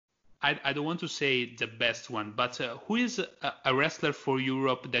I don't want to say the best one, but who is a wrestler for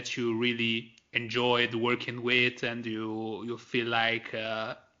Europe that you really enjoyed working with and you feel like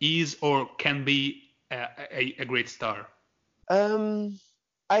is or can be a great star?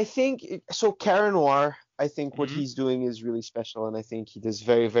 I think so. Cara Noir, I think what Hmm. he's doing is really special, and I think he does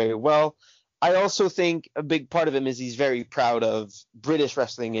very, very well. I also think a big part of him is he's very proud of British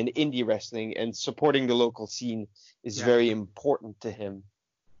wrestling and indie wrestling, and supporting the local scene is Yeah, very important to him.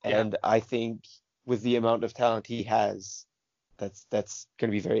 yeah, And I think with the amount of talent he has, that's going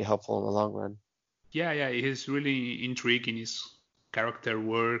to be very helpful in the long run. yeah. He's really intriguing. His character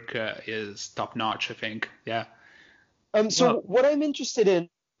work is top notch, I think. Yeah. So Well. what I'm interested in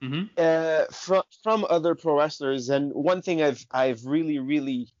Hmm. from other pro wrestlers, and one thing I've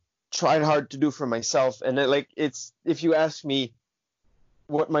really tried hard to do for myself, and like it's if you ask me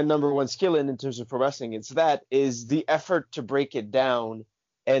what my number one skill in terms of pro wrestling, it's that is the effort to break it down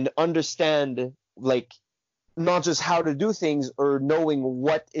and understand like not just how to do things or knowing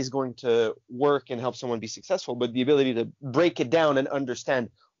what is going to work and help someone be successful, but the ability to break it down and understand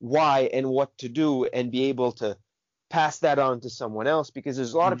why and what to do and be able to pass that on to someone else, because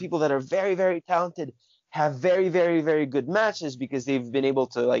there's a lot of people that are very, very talented, have very, very, very good matches because they've been able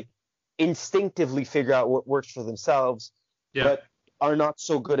to like instinctively figure out what works for themselves, Yeah. but are not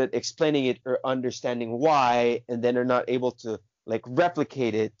so good at explaining it or understanding why, and then are not able to like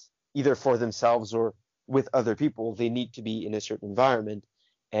replicate it either for themselves or with other people. They need to be in a certain environment.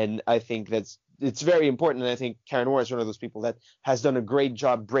 And I think it's very important. And I think Cara Noir is one of those people that has done a great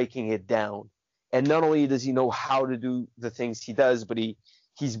job breaking it down. And not only does he know how to do the things he does, but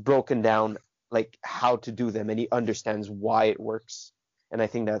he's broken down like how to do them, and he understands why it works. And I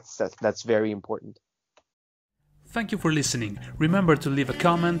think that's very important. Thank you for listening. Remember to leave a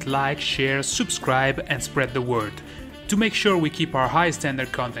comment, like, share, subscribe, and spread the word. To make sure we keep our high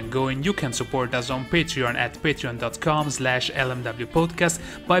standard content going, you can support us on Patreon at patreon.com/LMWpodcast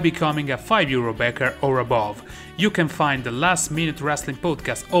by becoming a €5 backer or above. You can find the Last Minute Wrestling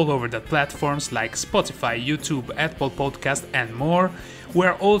Podcast all over the platforms like Spotify, YouTube, Apple Podcast, and more.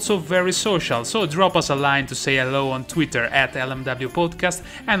 We're also very social, so drop us a line to say hello on Twitter at LMW Podcast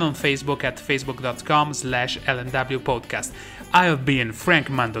and on Facebook at facebook.com/LMW Podcast. I have been Frank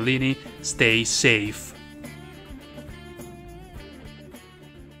Mandolini. Stay safe.